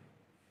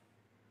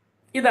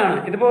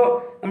 ഇതിപ്പോൾ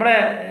നമ്മുടെ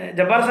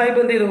ജബ്ബാർ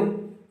സാഹിബ് എന്ത് ചെയ്തു?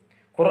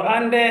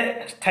 ഖുർആൻ്റെ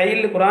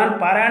സ്റ്റൈലിൽ, ഖുർആൻ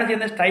പാരായണം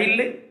ചെയ്യുന്ന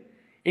സ്റ്റൈലിൽ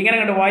ഇങ്ങനെ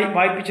കണ്ട്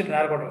വായിപ്പിച്ചിട്ടുണ്ട്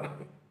ആർക്കോട്ടോ.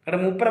 അവിടെ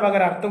മൂപ്പര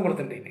പകരം അർത്ഥം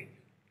കൊടുത്തിട്ടുണ്ട്.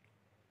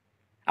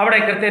 അവിടെ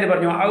കൃത്യമായിട്ട്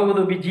പറഞ്ഞു,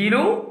 ഔദു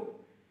ബിജീലു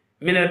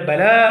മിനൽ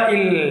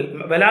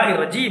ബലാഇർ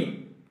റജീം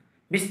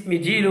ബിസ്മി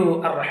ജീലു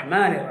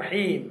അർ-റഹ്മാനിർ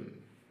റഹീം.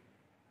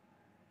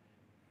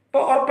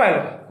 ഇപ്പോൾ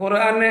ഉറപ്പായല്ലോ,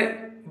 ഖുർആന്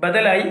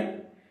ബദലായി,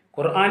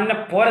 ഖുർആനെ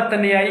പോലെ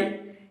തന്നെയായി.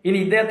 ഇനി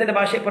ഇദ്ദേഹത്തിൻ്റെ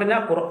ഭാഷയിൽ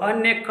പറഞ്ഞാൽ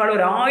ഖുർആനേക്കാൾ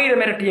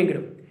 1000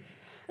 ഇരട്ടിയെങ്കിലും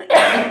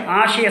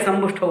ആശയ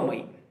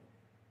സമ്പുഷ്ടവുമായി.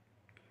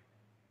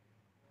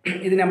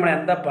 ഇത് നമ്മൾ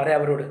എന്താ പറയുക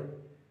അവരോട്?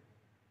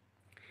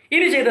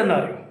 ഇനി ചെയ്തെന്താ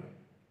അറിയോ?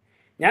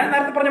 ഞാൻ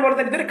നേരത്തെ പറഞ്ഞ പോലെ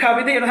തന്നെ ഇതൊരു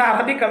കവിതയാണ്,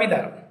 അറബി കവിത.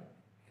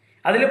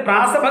 അതിൽ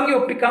പ്രാസഭംഗി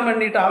ഒപ്പിക്കാൻ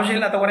വേണ്ടിയിട്ട്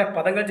ആവശ്യമില്ലാത്ത കുറേ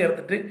പദങ്ങൾ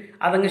ചേർത്തിട്ട്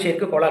അതങ്ങ്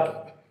ശരിക്കും കൊളാക്കി.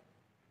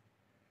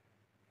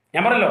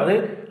 ഞാൻ പറഞ്ഞല്ലോ, അത്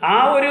ആ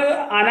ഒരു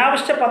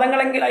അനാവശ്യ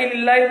പദങ്ങളെങ്കിൽ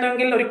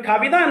അതിലില്ലായിരുന്നെങ്കിൽ ഒരു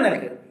കവിത എന്ന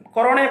നിലക്ക്,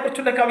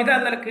 കൊറോണയെക്കുറിച്ചുള്ള കവിത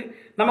എന്ന നിലക്ക്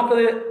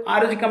നമുക്കത്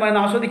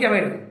ആലോചിക്കാമായിരുന്നു,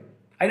 ആസ്വദിക്കാമായിരുന്നു.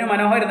 അതിന്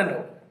മനോഹാരിത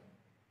ഉണ്ടാവും.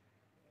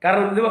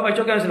 കാരണം ഇത്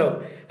വെച്ചൊക്കെ മനസ്സിലാവും.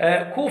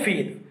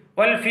 ഖൂഫീൻ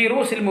വൽ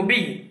ഫിറൂസിൽ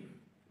മുബീൻ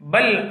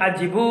ബൽ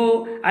അജിബു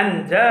അൻ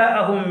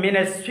ജാഅഹും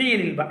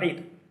മിനസ്ഫീരിൽ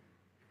ബഈദ്.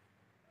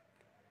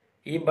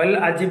 ഈ ബൽ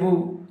അജിബു,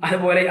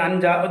 അതുപോലെ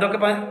അൻജാ, ഇതൊക്കെ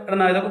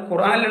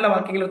ഖുർആനിലുള്ള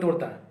വാക്യങ്ങൾ എടുത്ത്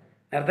കൊടുത്താണ്.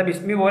 നേരത്തെ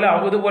ബിസ്മി പോലെ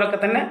ഔദ് പോലൊക്കെ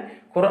തന്നെ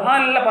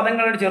ഖുർആനിലുള്ള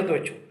പദങ്ങളോട് ചേർത്ത്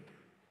വെച്ചു.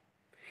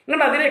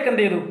 എന്നിട്ട് അതിലേക്ക്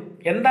എന്ത് ചെയ്തു?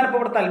 എന്താണ് ഇപ്പോൾ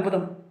ഇവിടുത്തെ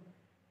അത്ഭുതം?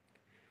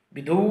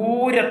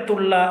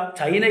 വിദൂരത്തുള്ള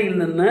ചൈനയിൽ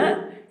നിന്ന്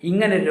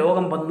ഇങ്ങനെ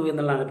രോഗം വന്നു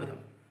എന്നുള്ളതാണ് അത്ഭുതം.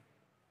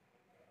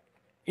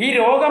 ഈ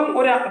രോഗം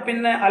ഒരു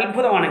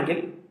അത്ഭുതമാണെങ്കിൽ,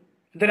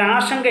 ഇതൊരു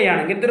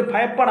ആശങ്കയാണെങ്കിൽ, ഇതൊരു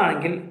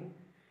ഭയപ്പാടാണെങ്കിൽ,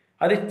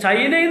 അത്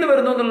ചൈനയിൽ നിന്ന്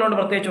വരുന്നു എന്നുള്ളതുകൊണ്ട്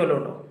പ്രത്യേകിച്ച് വല്ലതും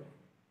ഉണ്ടോ?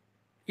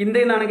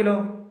 ഇന്ത്യയിൽ നിന്നാണെങ്കിലോ,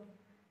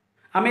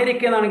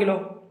 അമേരിക്കയിൽ നിന്നാണെങ്കിലോ,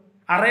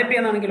 അറേബ്യ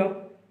എന്നാണെങ്കിലോ?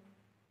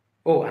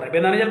 അറേബ്യ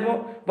എന്നാണെങ്കിൽ ചിലപ്പോൾ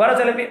വേറെ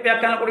ചില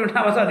വ്യാഖ്യാനം കൂടി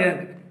ഉണ്ടാവാൻ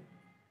സാധ്യതയുണ്ട്.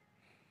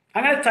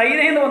 അങ്ങനെ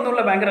ചൈനയിൽ നിന്ന്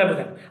വന്നുള്ള ഭയങ്കര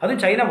അത്ഭുതം. അതും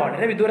ചൈന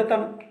വളരെ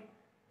വിദൂരത്താണ്.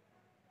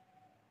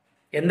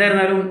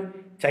 എന്തായിരുന്നാലും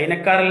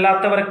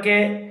ചൈനക്കാരല്ലാത്തവർക്ക്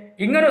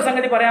ഇങ്ങനൊരു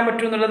സംഗതി പറയാൻ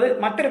പറ്റൂ എന്നുള്ളത്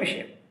മറ്റൊരു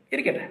വിഷയം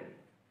ഇരിക്കട്ടെ.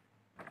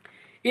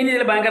 ഇനി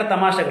ഇതിൽ ഭയങ്കര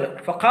തമാശകൾ.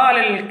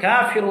 ഫഖാലൽ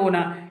കാഫിറൂന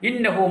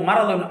ഇന്നഹു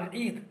മറദുൻ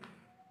അദീദ്.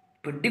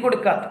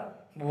 പിടികൊടുക്കാത്ത,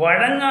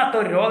 വഴങ്ങാത്ത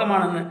ഒരു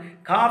രോഗമാണെന്ന്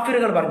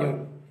കാഫിറുകൾ പറഞ്ഞു.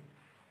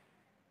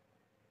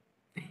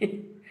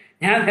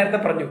 ഞാൻ നേരത്തെ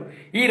പറഞ്ഞു,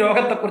 ഈ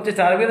രോഗത്തെക്കുറിച്ച്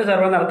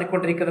സർവ്വ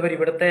നടത്തിക്കൊണ്ടിരിക്കുന്നവർ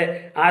ഇവിടുത്തെ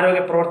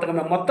ആരോഗ്യ പ്രവർത്തകർ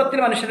മൊത്തത്തിൽ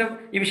മനുഷ്യരും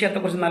ഈ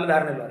വിഷയത്തെക്കുറിച്ച് നല്ല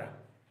ധാരണയുള്ളവരാണ്.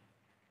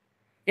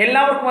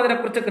 എല്ലാവർക്കും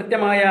അതിനെക്കുറിച്ച്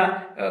കൃത്യമായ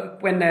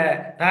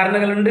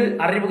ധാരണകളുണ്ട്,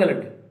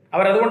 അറിവുകളുണ്ട്.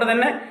 അവരതുകൊണ്ട്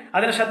തന്നെ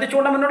അതിനെ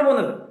ശ്രദ്ധിച്ചുകൊണ്ടാണ് മുന്നോട്ട്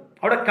പോകുന്നത്.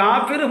 അവിടെ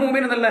കാഫിർ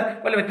മുഅ്മിൻ എന്നുള്ള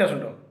വല്ല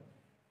വ്യത്യാസമുണ്ടോ?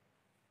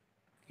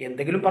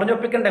 എന്തെങ്കിലും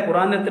പറഞ്ഞൊപ്പിക്കണ്ടേ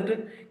ഖുർആൻ എടുത്തിട്ട്?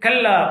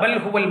 കല്ല ബൽ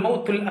ഹുവൽ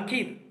മൗത്തുൽ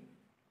അഖീദ്.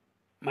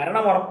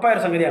 മരണം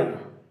ഉറപ്പായൊരു സംഗതിയാണ്.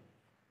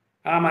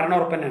 ആ മരണം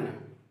ഉറപ്പ് തന്നെയാണ്.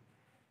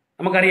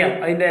 നമുക്കറിയാം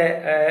അതിൻ്റെ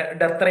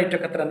ഡെത്ത് റേറ്റ്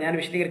ഒക്കെ എത്ര, ഞാൻ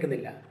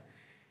വിശദീകരിക്കുന്നില്ല.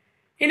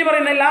 ഇനി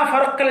പറയുന്ന ലാ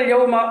ഫർഖൽ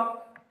യൗമ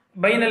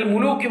ബൈനൽ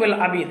മുലൂക്കി വൽ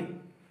അബീദ്.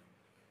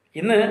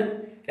 ഇന്ന്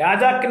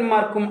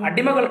രാജാക്കന്മാർക്കും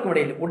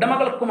അടിമകൾക്കുമിടയിൽ,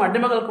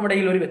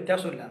 അടിമകൾക്കുമിടയിൽ ഒരു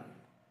വ്യത്യാസമില്ല.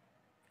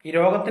 ഈ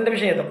രോഗത്തിൻ്റെ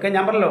വിഷയം ഇതൊക്കെ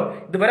ഞാൻ പറഞ്ഞല്ലോ,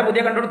 ഇതുവരെ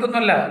പുതിയ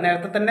കണ്ടുപിടുത്തൊന്നുമല്ല,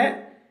 നേരത്തെ തന്നെ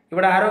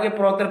ഇവിടെ ആരോഗ്യ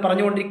പ്രവർത്തകർ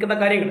പറഞ്ഞുകൊണ്ടിരിക്കുന്ന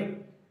കാര്യങ്ങൾ.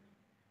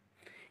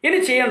 ഇനി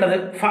ചെയ്യേണ്ടത്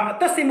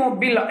ഫഅ്തസിമു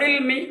ബിൽ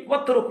ഇൽമി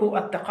വത്റുകു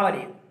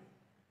അത്തഖാലീദ്.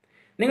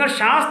 നിങ്ങൾ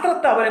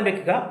ശാസ്ത്രത്തെ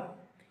അവലംബിക്കുക,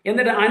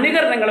 എന്നിട്ട്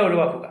അനുകരണങ്ങളെ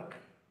ഒഴിവാക്കുക.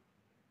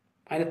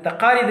 അതിന്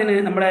തഖാലീദിന്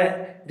നമ്മുടെ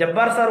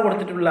ജബ്ബാർ സാർ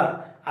കൊടുത്തിട്ടുള്ള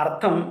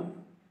അർത്ഥം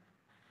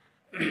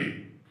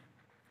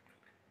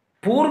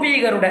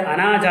പൂർവീകരുടെ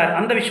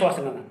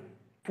അന്ധവിശ്വാസങ്ങളാണ്.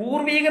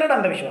 പൂർവീകരുടെ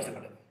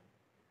അന്ധവിശ്വാസങ്ങൾ.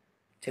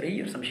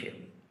 ചെറിയൊരു സംശയം.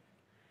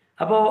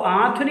 അപ്പോൾ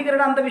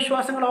ആധുനികരുടെ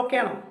അന്ധവിശ്വാസങ്ങൾ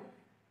ഓക്കെയാണോ?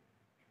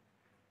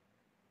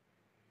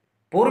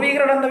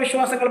 പൂർവീകരുടെ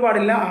അന്ധവിശ്വാസങ്ങൾ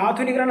പാടില്ല,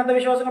 ആധുനികരുടെ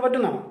അന്ധവിശ്വാസങ്ങൾ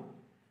പറ്റുന്നതാണോ?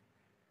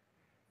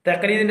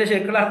 തഖലീദിന്റെ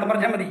ശരിക്കുള്ള അർത്ഥം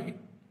പറഞ്ഞാൽ മതി.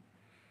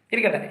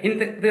 ഇരിക്കട്ടെ,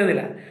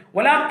 തീർന്നില്ല.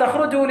 വലാ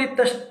തഖ്റുജൂ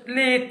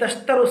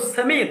ലിതശ്തറു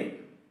സമീർ.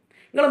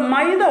 നിങ്ങൾ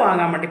മൈദ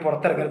വാങ്ങാൻ വേണ്ടി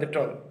പുറത്തിറങ്ങരുത്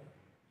കേട്ടോ.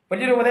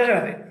 വലിയൊരു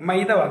ഉപദേശമാണ്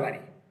മൈദ വാങ്ങാൻ.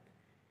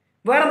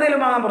 വേറെ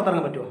എന്തെങ്കിലും വാങ്ങാൻ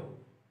പുറത്തിറങ്ങാൻ പറ്റുമോ?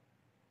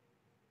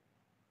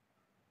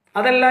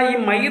 അതല്ല, ഈ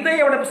മൈദയെ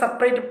അവിടെ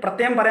സെപ്പറേറ്റ്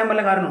പ്രത്യേകം പറയാൻ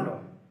വല്ല കാരണമുണ്ടോ?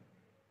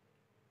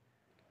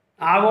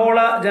 ആഗോള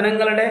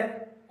ജനങ്ങളുടെ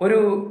ഒരു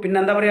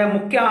പിന്നെന്താ പറയുക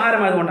മുഖ്യ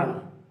ആഹാരമായതുകൊണ്ടാണ്.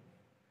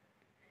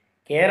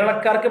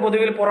 കേരളക്കാർക്ക്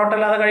പൊതുവിൽ പൊറോട്ട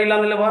അല്ലാതെ കഴിയില്ല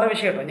എന്നുള്ള വേറെ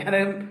വിഷയം കേട്ടോ, ഞാൻ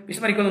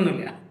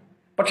വിസ്മരിക്കുന്നൊന്നുമില്ല.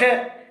 പക്ഷേ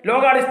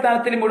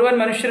ലോകാടിസ്ഥാനത്തിൽ മുഴുവൻ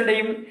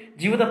മനുഷ്യരുടെയും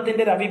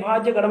ജീവിതത്തിൻ്റെ ഒരു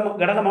അവിഭാജ്യ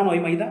ഘടകമാണോ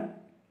ഈ മൈദ?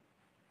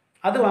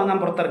 അത് വാങ്ങാൻ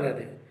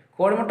പുറത്തിറങ്ങരുത്.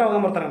 കോഴിമുട്ട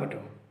വാങ്ങാൻ പുറത്തിറങ്ങാൻ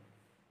പറ്റുമോ?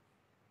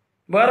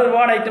 വേറെ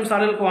ഒരുപാട് ഐറ്റംസ്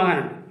ആളുകൾക്ക്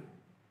വാങ്ങാനുണ്ട്.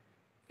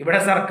 ഇവിടെ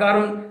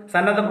സർക്കാരും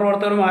സന്നദ്ധ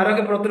പ്രവർത്തകരും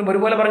ആരോഗ്യ പ്രവർത്തകരും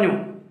ഒരുപോലെ പറഞ്ഞു,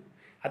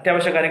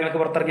 അത്യാവശ്യ കാര്യങ്ങൾക്ക്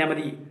പുറത്തിറങ്ങിയാൽ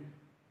മതി,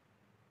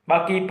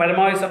 ബാക്കി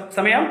പരമാവധി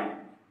സമയം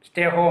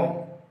സ്റ്റേ ഹോം.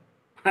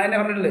 അതന്നെ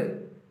പറഞ്ഞിട്ടുള്ളത്.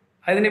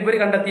 അതിനിവർ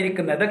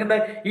കണ്ടെത്തിയിരിക്കുന്നത് ഇതൊക്കെ എന്താ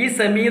ഈ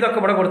സമീതൊക്കെ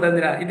ഇവിടെ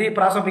കൊടുത്തതിനാ ഇത്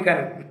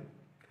പ്രാസപ്പിക്കാനാണ്,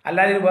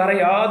 അല്ലാതെ ഇത് വേറെ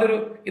യാതൊരു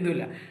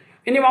ഇതുമില്ല.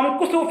 ഇനി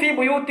വംകുസൂഫി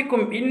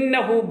ബുയൂത്തിക്കും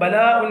ഇന്നഹു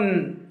ബലാഉൻ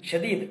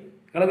ഷദീദ്,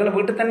 നിങ്ങൾ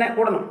വീട്ടിൽ തന്നെ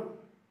കൂടണം.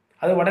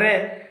 അത് വളരെ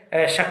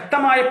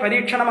ശക്തമായ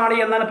പരീക്ഷണമാണ്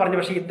എന്നാണ് പറഞ്ഞത്.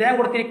 പക്ഷേ ഇദ്ദേഹം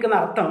കൊടുത്തിരിക്കുന്ന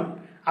അർത്ഥം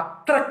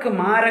അത്രക്ക്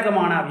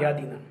മാരകമാണ് ആ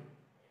വ്യാധി എന്നാണ്.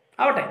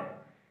 ആവട്ടെ,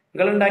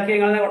 നിങ്ങളുണ്ടാക്കിയ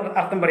നിങ്ങളുടെ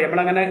അർത്ഥം പറയാം,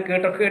 നമ്മളങ്ങനെ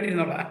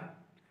കേട്ടിരുന്നുള്ള.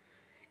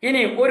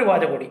 ഇനി ഒരു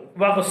വാചകം കൂടി,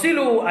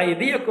 വഗ്സിലു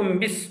ഐദിയക്കും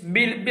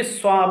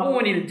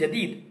ബിസ്വാബൂനിൽ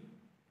ജദീദ്,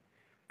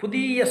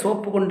 പുതിയ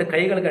സോപ്പ് കൊണ്ട്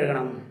കൈകൾ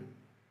കഴുകണം.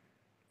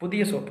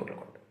 പുതിയ സോപ്പുകൾ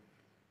കൊണ്ട്.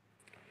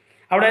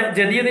 അവിടെ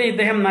ജദീദിന്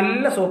ഇദ്ദേഹം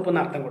നല്ല സോപ്പ്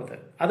എന്ന് അർത്ഥം കൊടുത്ത്,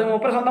 അത്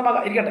മൂപ്പർ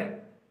സ്വന്തമാകാം ഇരിക്കട്ടെ.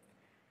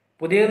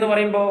 പുതിയതെന്ന്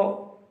പറയുമ്പോൾ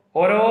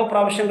ഓരോ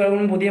പ്രാവശ്യം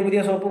കഴുകുമ്പോൾ പുതിയ പുതിയ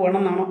സോപ്പ്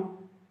വേണമെന്നാണോ,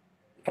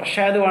 ഫ്രഷ്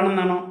ആയത്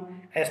വേണമെന്നാണോ,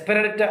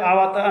 എക്സ്പയറേറ്റ്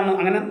ആവാത്തതാണോ,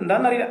 അങ്ങനെ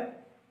എന്താണെന്നറിയില്ല.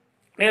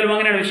 ഏതായാലും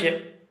അങ്ങനെയാണ് വിഷയം.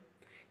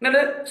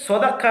 എന്നിട്ട്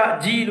സ്വതക്ക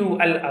ജീലു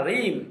അൽ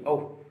അദീം, ഓ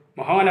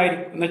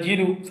മഹാനായിരിക്കുന്ന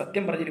ജീലു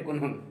സത്യം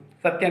പറഞ്ഞിരിക്കുന്നു,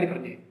 സത്യമാണ്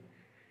പറഞ്ഞത്.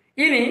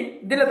 ഇനി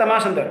ഇതിൻ്റെ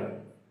തമാശ തരും.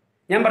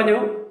 ഞാൻ പറഞ്ഞു,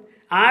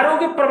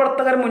 ആരോഗ്യ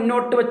പ്രവർത്തകർ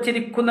മുന്നോട്ട്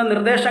വച്ചിരിക്കുന്ന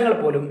നിർദ്ദേശങ്ങൾ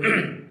പോലും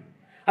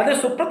അത്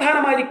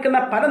സുപ്രധാനമായിരിക്കുന്ന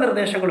പല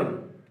നിർദ്ദേശങ്ങളും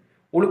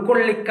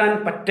ഉൾക്കൊള്ളിക്കാൻ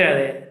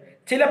പറ്റാതെ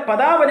ചില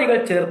പദാവലികൾ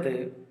ചേർത്ത്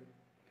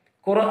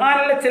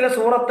ഖുർആനിലെ ചില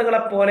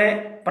സൂറത്തുകളെപ്പോലെ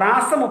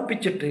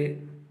പ്രാസമൊപ്പിച്ചിട്ട്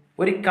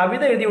ഒരു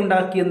കവിത എഴുതി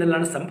ഉണ്ടാക്കി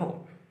എന്നുള്ളതാണ് സംഭവം.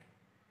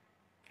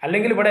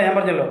 അല്ലെങ്കിൽ ഇവിടെ ഞാൻ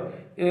പറഞ്ഞല്ലോ,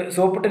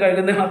 സോപ്പിട്ട്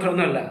കഴുകുന്നത്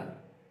മാത്രമൊന്നുമല്ല,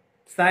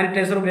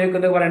 സാനിറ്റൈസർ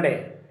ഉപയോഗിക്കുന്നത് പറയണ്ടേ,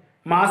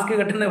 മാസ്ക്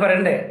കെട്ടുന്നത്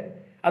പറയണ്ടേ,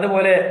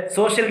 അതുപോലെ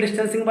സോഷ്യൽ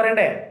ഡിസ്റ്റൻസിങ്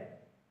പറയണ്ടേ,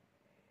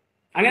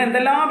 അങ്ങനെ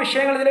എന്തെല്ലാം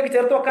വിഷയങ്ങൾ ഇതിലേക്ക്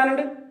ചേർത്ത്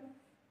വെക്കാനുണ്ട്.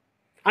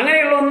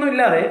 അങ്ങനെയുള്ള ഒന്നും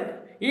ഇല്ലാതെ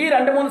ഈ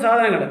 2-3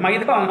 സാധനങ്ങൾ,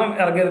 മൈദ വാങ്ങാൻ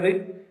ഇറങ്ങരുത്,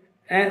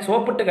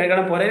 സോപ്പിട്ട്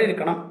കഴുകണം,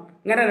 പുരയിലിരിക്കണം,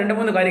 ഇങ്ങനെ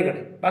 2-3 കാര്യങ്ങൾ,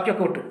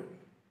 ബാക്കിയൊക്കെ വിട്ടു.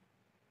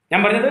 ഞാൻ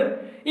പറഞ്ഞത്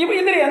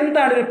ഇതിൽ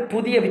എന്താണ് ഒരു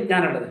പുതിയ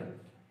വിജ്ഞാനം ഉള്ളത്?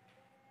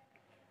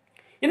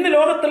 ഇന്ന്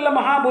ലോകത്തുള്ള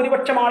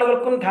മഹാഭൂരിപക്ഷം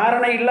ആളുകൾക്കും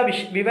ധാരണയുള്ള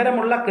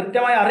വിവരമുള്ള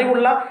കൃത്യമായ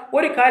അറിവുള്ള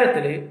ഒരു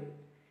കാര്യത്തിൽ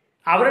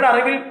അവരുടെ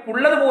അറിവിൽ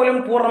ഉള്ളതുപോലും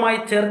പൂർണ്ണമായി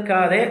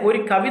ചേർക്കാതെ ഒരു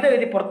കവിത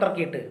എഴുതി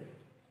പുറത്തിറക്കിയിട്ട്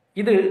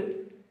ഇത്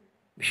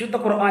വിശുദ്ധ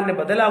ഖുർആന്റെ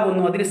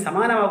ബദലാകുന്നു, അതിന്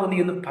സമാനമാകുന്നു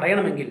എന്ന്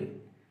പറയണമെങ്കിൽ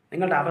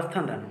നിങ്ങളുടെ അവസ്ഥ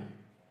എന്താണ്?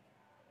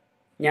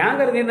 ഞാൻ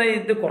കരുതുന്നത്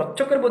ഇത്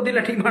കുറച്ചൊക്കെ ഒരു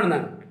ബുദ്ധിയുള്ള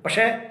ടീമാണെന്നാണ്.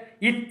 പക്ഷേ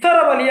ഇത്ര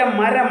വലിയ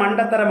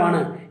മണ്ടത്തരമാണ്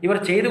ഇവർ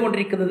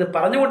ചെയ്തുകൊണ്ടിരിക്കുന്നത്,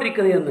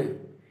 പറഞ്ഞുകൊണ്ടിരിക്കുന്നത് എന്ന്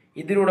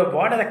ഇതിലൂടെ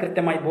വളരെ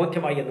കൃത്യമായി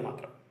ബോധ്യമായി എന്ന്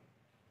മാത്രം.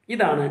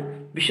 ഇതാണ്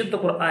വിശുദ്ധ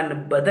ഖുർആന്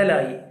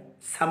ബദലായി,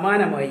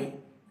 സമാനമായി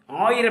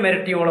 1000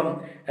 ഇരട്ടിയോളം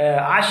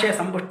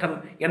ആശയസമ്പുഷ്ടം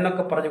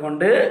എന്നൊക്കെ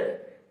പറഞ്ഞുകൊണ്ട്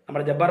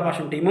നമ്മുടെ ജബ്ബാർ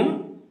മാഷും ടീമും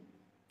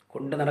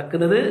കൊണ്ട്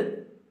നടക്കുന്നത്,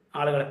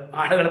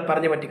 ആളുകളെ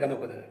പറഞ്ഞു പറ്റിക്കാൻ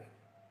നോക്കുന്നത്.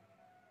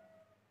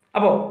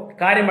 അപ്പോൾ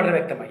കാര്യം വളരെ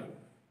വ്യക്തമായി.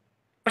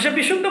 പക്ഷെ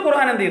വിശുദ്ധ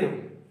ഖുർആൻ എന്ത് ചെയ്തു?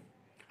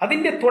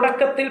 അതിൻ്റെ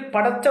തുടക്കത്തിൽ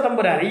പടച്ച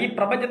തമ്പുരാൻ ഈ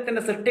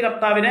പ്രപഞ്ചത്തിൻ്റെ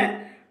സൃഷ്ടികർത്താവിനെ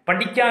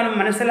പഠിക്കാനും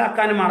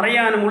മനസ്സിലാക്കാനും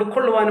അറിയാനും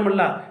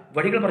ഉൾക്കൊള്ളുവാനുമുള്ള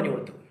വഴികൾ പറഞ്ഞു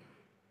കൊടുത്തു.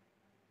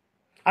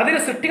 അതിന്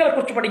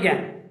സൃഷ്ടികളെക്കുറിച്ച് പഠിക്കാൻ,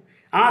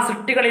 ആ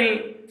സൃഷ്ടികളിൽ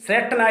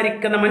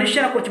ശ്രേഷ്ഠനായിരിക്കുന്ന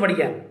മനുഷ്യനെക്കുറിച്ച്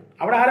പഠിക്കാൻ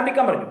അവിടെ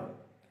ആരംഭിക്കാൻ പറഞ്ഞു.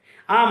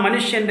 ആ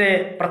മനുഷ്യൻ്റെ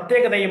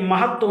പ്രത്യേകതയും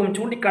മഹത്വവും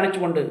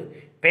ചൂണ്ടിക്കാണിച്ചുകൊണ്ട്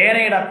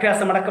പേനയുടെ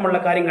അഭ്യാസം അടക്കമുള്ള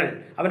കാര്യങ്ങൾ,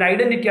 അവൻ്റെ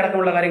ഐഡൻറ്റിറ്റി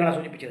അടക്കമുള്ള കാര്യങ്ങളാണ്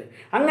സൂചിപ്പിച്ചത്.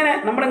 അങ്ങനെ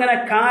നമ്മളിങ്ങനെ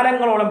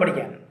കാലങ്ങളോളം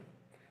പഠിക്കാൻ,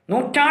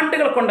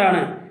 നൂറ്റാണ്ടുകൾ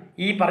കൊണ്ടാണ്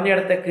ഈ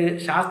പറഞ്ഞിടത്തേക്ക്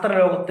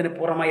ശാസ്ത്രലോകത്തിന്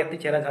പൂർണ്ണമായി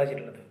എത്തിച്ചേരാൻ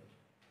സാധിച്ചിട്ടുള്ളത്.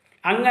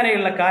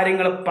 അങ്ങനെയുള്ള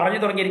കാര്യങ്ങൾ പറഞ്ഞു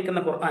തുടങ്ങിയിരിക്കുന്ന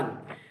ഖുർആൻ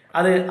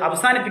അത്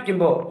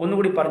അവസാനിപ്പിക്കുമ്പോൾ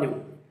ഒന്നുകൂടി പറഞ്ഞു,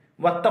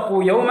 വത്തഖൂ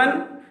യൗമൻ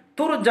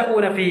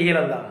തുർജഊന ഫീഹി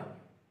ഇലല്ലാഹ്,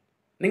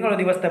 നിങ്ങളൊരു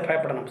ദിവസത്തെ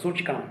ഭയപ്പെടണം,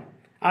 സൂക്ഷിക്കണം.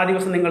 ആ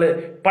ദിവസം നിങ്ങൾ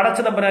പടച്ച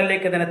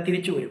തമ്പുരാനിലേക്ക് തന്നെ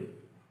തിരിച്ചു വരും.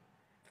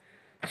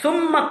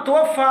 സുമ്മ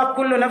തുവഫാ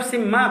കുല്ലു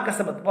നഫ്സിൻ മാ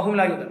കസബത് വഹും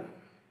ലാ യുദലമൂൻ,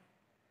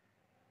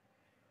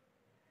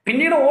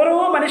 പിന്നീട് ഓരോ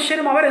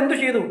മനുഷ്യരും അവരെന്തു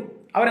ചെയ്തു,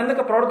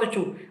 അവരെന്തൊക്കെ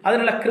പ്രവർത്തിച്ചു,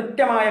 അതിനുള്ള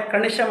കൃത്യമായ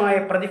കണിശമായ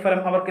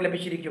പ്രതിഫലം അവർക്ക്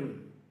ലഭിച്ചിരിക്കും.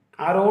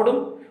 ആരോടും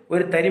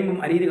ഒരു തരിമ്പും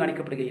അനീതി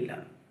കാണിക്കപ്പെടുകയില്ല.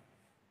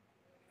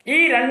 ഈ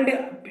 2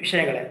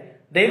 വിഷയങ്ങളെ,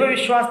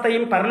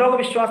 ദൈവവിശ്വാസത്തെയും പരലോക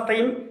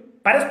വിശ്വാസത്തെയും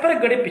പരസ്പരം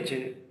ഘടിപ്പിച്ച്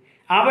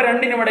അവ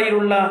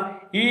രണ്ടിനുമിടയിലുള്ള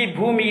ഈ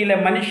ഭൂമിയിലെ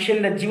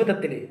മനുഷ്യന്റെ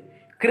ജീവിതത്തിൽ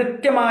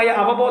കൃത്യമായ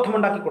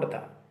അവബോധമുണ്ടാക്കി കൊടുത്ത,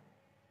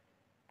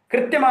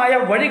 കൃത്യമായ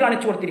വഴി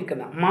കാണിച്ചു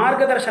കൊടുത്തിരിക്കുന്ന,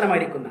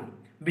 മാർഗദർശനമായിരിക്കുന്ന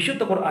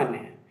വിശുദ്ധ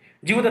ഖുർആനെ,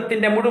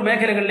 ജീവിതത്തിൻ്റെ മുഴുവൻ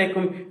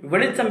മേഖലകളിലേക്കും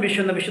വെളിച്ചം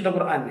വീശുന്ന വിശുദ്ധ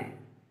ഖുർആനെ,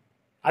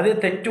 അത്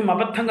തെറ്റും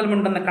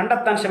അബദ്ധങ്ങളുമുണ്ടെന്ന്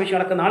കണ്ടെത്താൻ ശ്രമിച്ചു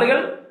നടക്കുന്ന ആളുകൾ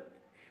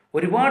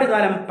ഒരുപാട്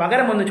കാലം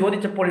പകരമൊന്ന്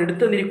ചോദിച്ചപ്പോൾ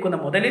എടുത്തു നിൽക്കുന്ന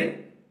മുതൽ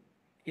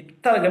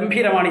ഇത്ര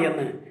ഗംഭീരമാണ്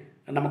എന്ന്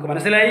നമുക്ക്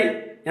മനസ്സിലായി.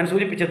 ഞാൻ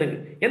സൂചിപ്പിച്ചത്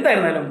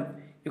എന്തായിരുന്നാലും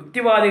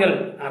യുക്തിവാദികൾ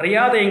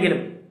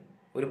അറിയാതെയെങ്കിലും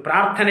ഒരു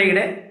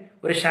പ്രാർത്ഥനയുടെ,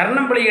 ഒരു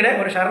ശരണം വിളിയുടെ,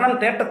 ഒരു ശരണം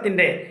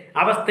തേട്ടത്തിൻ്റെ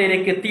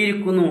അവസ്ഥയിലേക്ക്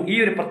എത്തിയിരിക്കുന്നു. ഈ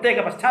ഒരു പ്രത്യേക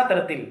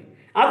പശ്ചാത്തലത്തിൽ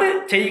അത്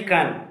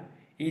ചെയ്യിക്കാൻ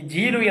ഈ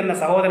ജീലു എന്ന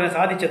സഹോദരനെ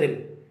സാധിച്ചതിൽ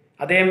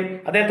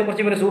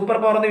അദ്ദേഹത്തെക്കുറിച്ച് ഇവർ സൂപ്പർ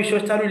പവർ എന്ന്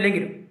വിശ്വസിച്ചാലും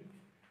ഇല്ലെങ്കിലും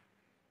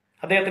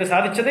അദ്ദേഹത്തിന്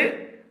സാധിച്ചത്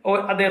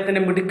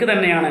അദ്ദേഹത്തിൻ്റെ മിടുക്ക്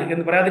തന്നെയാണ്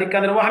എന്ന്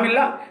പറയാതിരിക്കാൻ നിർവാഹമില്ല.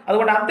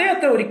 അതുകൊണ്ട്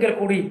അദ്ദേഹത്തെ ഒരിക്കൽ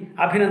കൂടി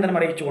അഭിനന്ദനം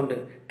അറിയിച്ചുകൊണ്ട്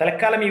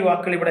തൽക്കാലം ഈ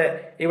വാക്കുകൾ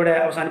ഇവിടെ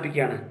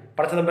അവസാനിപ്പിക്കുകയാണ്.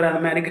 പടച്ചതമ്പുരാൻ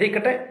നമ്മെ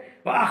അനുഗ്രഹിക്കട്ടെ.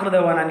 വആഖിറു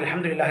ദഅ്വാനാ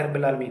അൽഹംദുലില്ലാഹി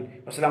റബ്ബിൽ ആലമീൻ.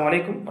 അസ്സലാമു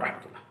അലൈക്കും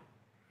വറഹ്മത്തുള്ളാഹി.